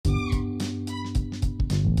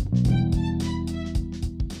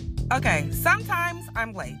Okay, sometimes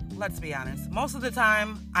I'm late. Let's be honest. Most of the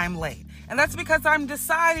time, I'm late. And that's because I'm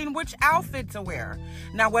deciding which outfit to wear.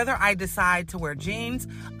 Now, whether I decide to wear jeans,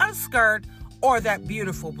 a skirt, or that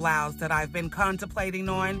beautiful blouse that I've been contemplating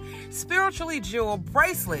on, Spiritually Jeweled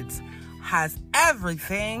Bracelets has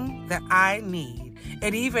everything that I need.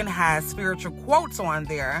 It even has spiritual quotes on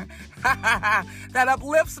there that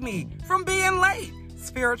uplifts me from being late.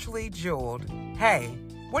 Spiritually Jeweled. Hey,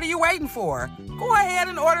 what are you waiting for? Go ahead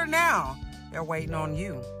and order now. They're waiting on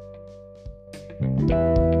you.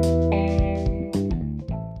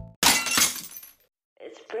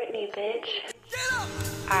 It's Brittany, bitch.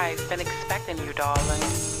 I've been expecting you, darling.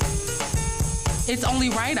 It's only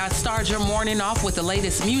right I start your morning off with the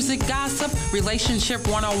latest music, gossip, relationship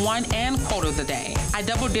 101, and quote of the day. I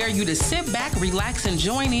double dare you to sit back, relax, and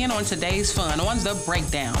join in on today's fun on The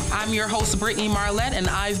Breakdown. I'm your host, Brittany Marlette, and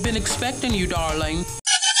I've been expecting you, darling.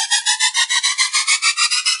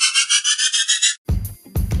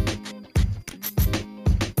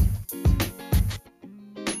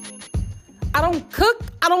 I don't cook,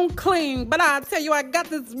 I don't clean, but I tell you, I got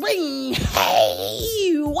this ring.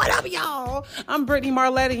 Hey, what up, y'all? I'm Brittany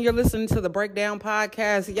Marlette, and you're listening to the Breakdown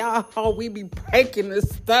Podcast. Y'all, we be breaking this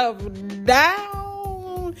stuff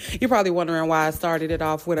down. You're probably wondering why I started it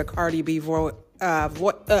off with a Cardi B blooper.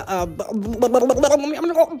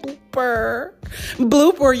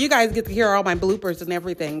 You guys get to hear all my bloopers and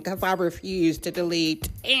everything because I refuse to delete.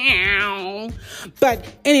 But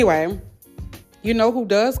anyway, you know who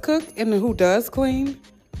does cook and who does clean?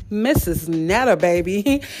 Mrs.Netta,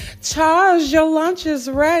 baby. Charles, your lunch is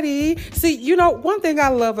ready. See, you know, one thing I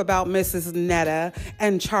love about Mrs.Netta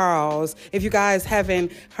and Charles, if you guys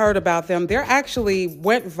haven't heard about them, they actually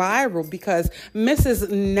went viral because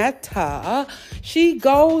Mrs.Netta, she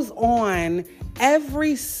goes on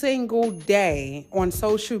every single day on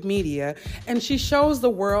social media, and she shows the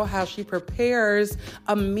world how she prepares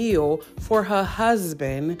a meal for her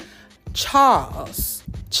husband, Charles.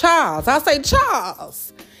 I say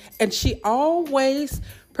Charles. And she always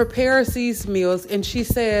prepares these meals, and she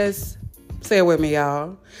says, say it with me,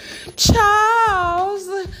 y'all.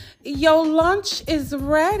 Charles, your lunch is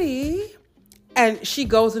ready. And she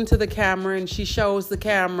goes into the camera and she shows the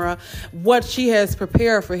camera what she has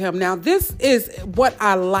prepared for him. Now, this is what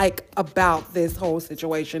I like about this whole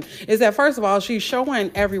situation is that, first of all, she's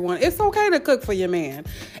showing everyone it's okay to cook for your man.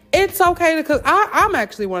 It's okay to cook. I'm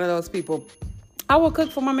actually one of those people. I will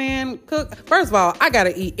cook for my man. First of all, I got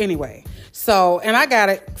to eat anyway. So, and I got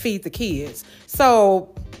to feed the kids.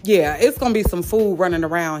 So, yeah, it's going to be some food running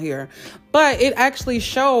around here. But it actually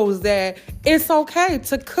shows that it's okay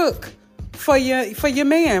to cook for your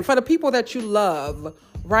man, for the people that you love,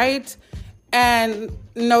 right? And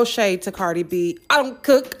no shade to Cardi B. I don't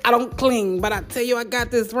cook, I don't clean, but I tell you, I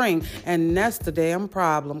got this ring. And that's the damn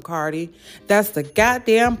problem, Cardi. That's the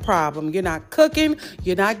goddamn problem. You're not cooking,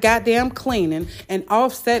 you're not goddamn cleaning, and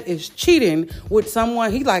Offset is cheating with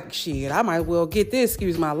someone. He like, shit, I might as well get this,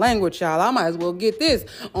 excuse my language, y'all. I might as well get this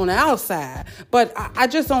on the outside. But I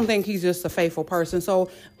just don't think he's just a faithful person. So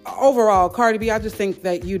overall, Cardi B, I just think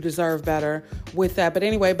that you deserve better with that. But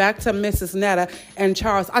anyway, back to Mrs.Netta and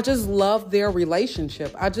Charles. I just love their relationship.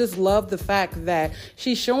 I just love the fact that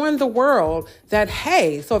she's showing the world that,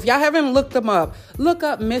 hey, so if y'all haven't looked them up, look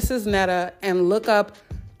up Mrs.Netta and look up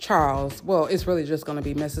Charles. Well, it's really just going to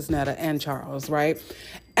be Mrs.Netta and Charles, right?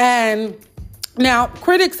 And now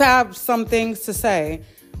critics have some things to say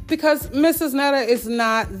because Mrs.Netta is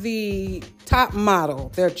not the top model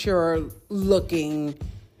that you're looking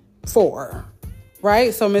for,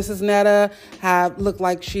 right? So Mrs.Netta looked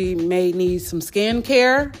like she may need some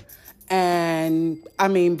skincare. And I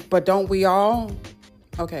mean, but don't we all?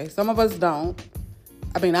 Okay, some of us don't.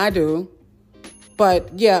 I mean, I do. But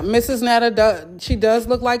yeah, Mrs.Netta, she does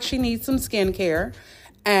look like she needs some skincare.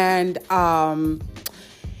 And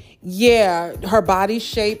yeah, her body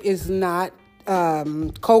shape is not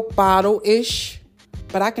Coke bottle-ish.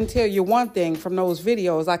 But I can tell you one thing from those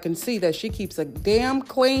videos, I can see that she keeps a damn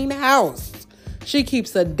clean house. She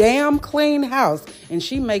keeps a damn clean house. And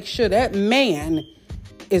she makes sure that man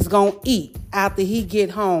is going to eat after he get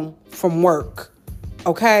home from work.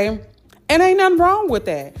 Okay? And ain't nothing wrong with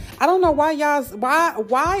that. I don't know why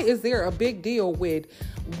why is there a big deal with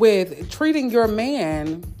treating your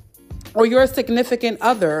man or your significant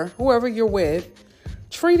other, whoever you're with,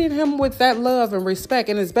 treating him with that love and respect.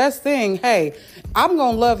 And his best thing, hey, I'm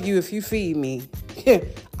going to love you if you feed me.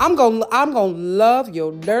 I'm going to love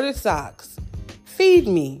your dirty socks. Feed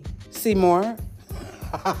me, Seymour.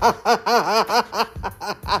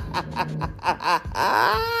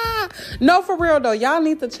 No, for real though. Y'all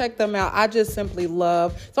need to check them out. I just simply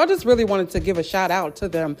love. So I just really wanted to give a shout out to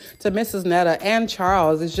them, to Mrs. Netta and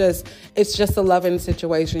Charles. It's just a loving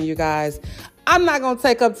situation, you guys. I'm not going to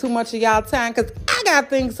take up too much of y'all time because I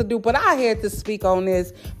got things to do, but I had to speak on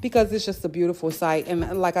this because it's just a beautiful sight.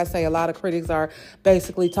 And like I say, a lot of critics are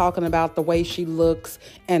basically talking about the way she looks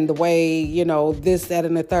and the way, this, that,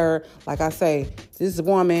 and the third. Like I say, this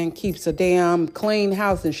woman keeps a damn clean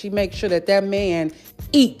house and she makes sure that man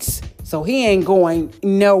eats. So he ain't going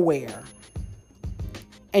nowhere.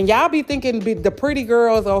 And y'all be thinking the pretty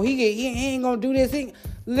girls, he ain't going to do this.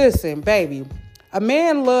 Listen, baby. A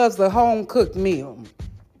man loves a home-cooked meal.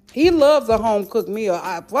 He loves a home-cooked meal.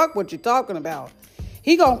 Fuck what you're talking about.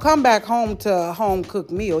 He gonna come back home to a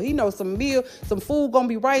home-cooked meal. He knows some food gonna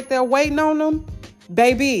be right there waiting on him.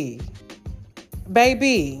 Baby.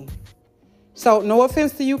 So no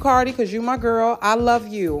offense to you, Cardi, because you my girl. I love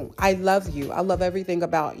you. I love you. I love everything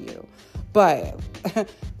about you. But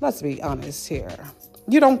let's be honest here.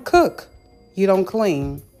 You don't cook. You don't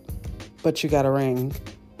clean. But you got a ring.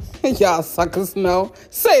 Y'all suckers know.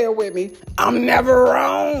 Say it with me. I'm never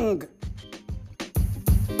wrong.